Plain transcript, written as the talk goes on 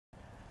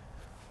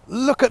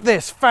Look at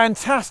this,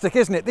 fantastic,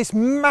 isn't it? This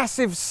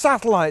massive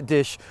satellite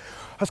dish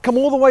has come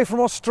all the way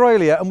from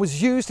Australia and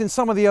was used in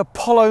some of the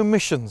Apollo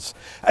missions.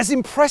 As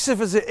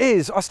impressive as it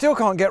is, I still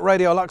can't get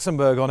Radio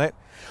Luxembourg on it.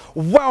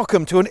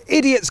 Welcome to An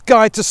Idiot's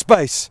Guide to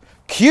Space.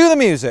 Cue the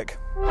music.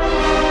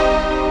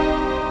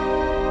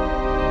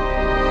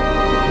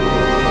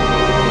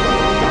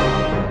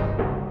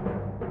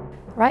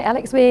 Right,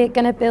 Alex, we're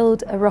going to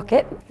build a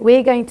rocket.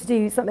 We're going to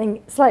do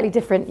something slightly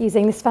different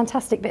using this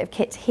fantastic bit of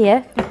kit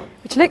here,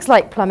 which looks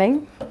like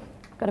plumbing.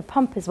 Got a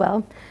pump as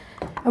well.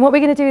 And what we're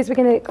going to do is we're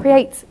going to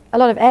create a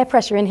lot of air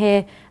pressure in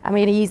here, and we're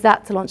going to use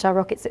that to launch our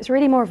rocket. So it's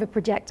really more of a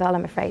projectile,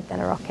 I'm afraid,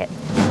 than a rocket.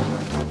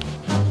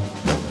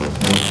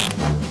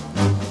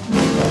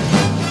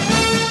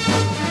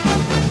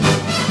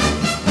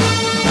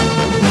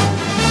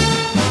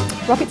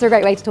 Rockets are a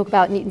great way to talk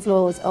about Newton's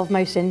laws of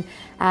motion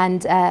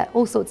and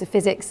all sorts of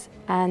physics,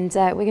 and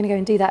we're going to go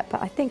and do that,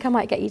 but I think I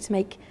might get you to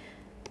make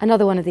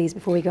another one of these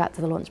before we go out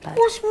to the launch pad.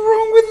 What's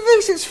wrong with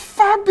this? It's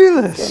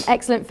fabulous! It's an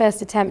excellent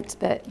first attempt,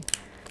 but...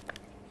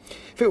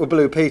 If it were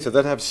Blue Peter,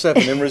 they'd have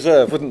 7 in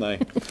reserve, wouldn't they?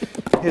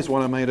 Here's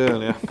one I made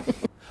earlier.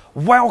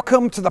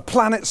 Welcome to the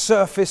planet's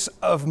surface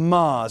of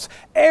Mars.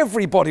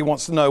 Everybody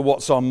wants to know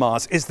what's on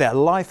Mars. Is there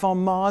life on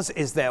Mars?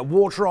 Is there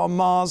water on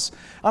Mars?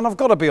 And I've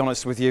got to be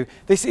honest with you,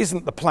 this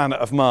isn't the planet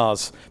of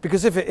Mars,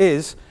 because if it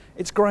is,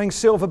 it's growing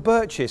silver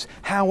birches.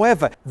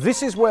 However,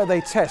 this is where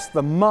they test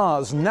the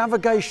Mars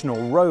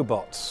navigational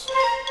robots.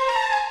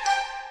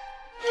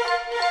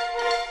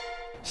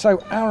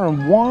 So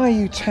Aaron, why are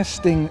you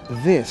testing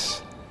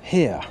this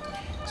here?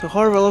 So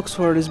Harvard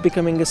Oxford is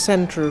becoming a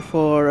centre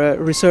for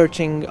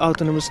researching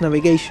autonomous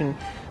navigation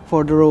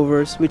for the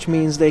rovers, which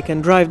means they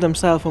can drive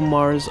themselves on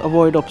Mars,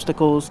 avoid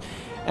obstacles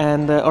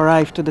and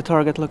arrive to the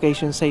target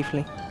location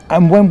safely.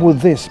 And when will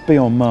this be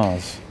on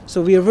Mars?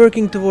 So we are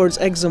working towards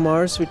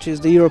ExoMars, which is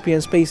the European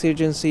Space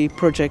Agency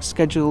project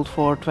scheduled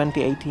for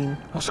 2018.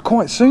 That's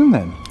quite soon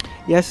then.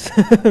 Yes,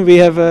 we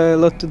have a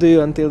lot to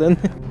do until then.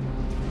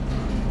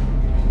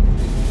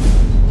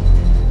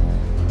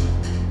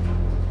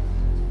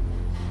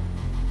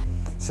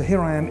 So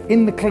here I am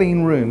in the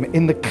clean room,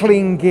 in the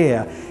clean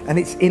gear, and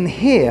it's in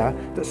here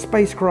that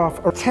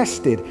spacecraft are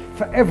tested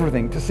for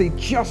everything to see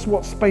just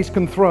what space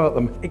can throw at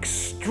them,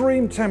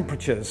 extreme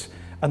temperatures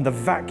and the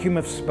vacuum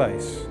of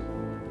space.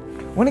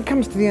 When it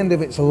comes to the end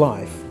of its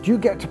life, do you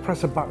get to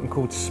press a button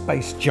called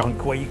space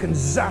junk where you can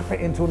zap it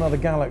into another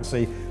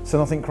galaxy so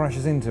nothing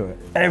crashes into it?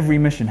 Every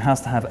mission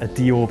has to have a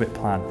deorbit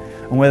plan,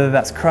 and whether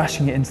that's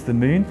crashing it into the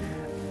moon...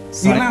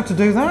 You're allowed to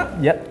do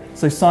that? Yep.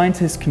 So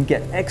scientists can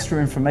get extra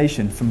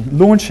information from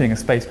launching a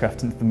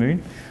spacecraft into the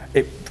moon.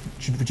 It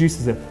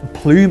produces a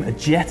plume, a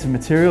jet of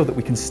material that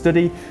we can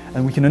study,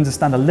 and we can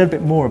understand a little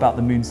bit more about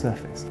the moon's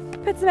surface.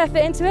 Put some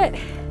effort into it.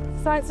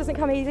 Science doesn't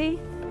come easy.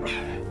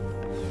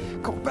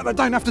 God, bet I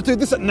don't have to do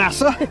this at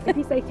NASA. If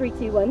you say 3,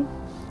 2,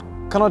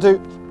 1. Can I do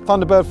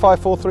Thunderbird 5,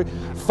 4, 3?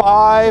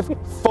 5,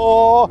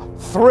 4,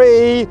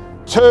 3,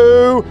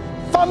 2,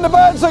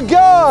 Thunderbirds a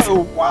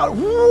go!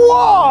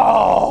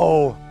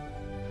 Whoa!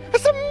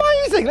 That's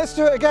amazing! Let's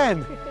do it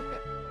again.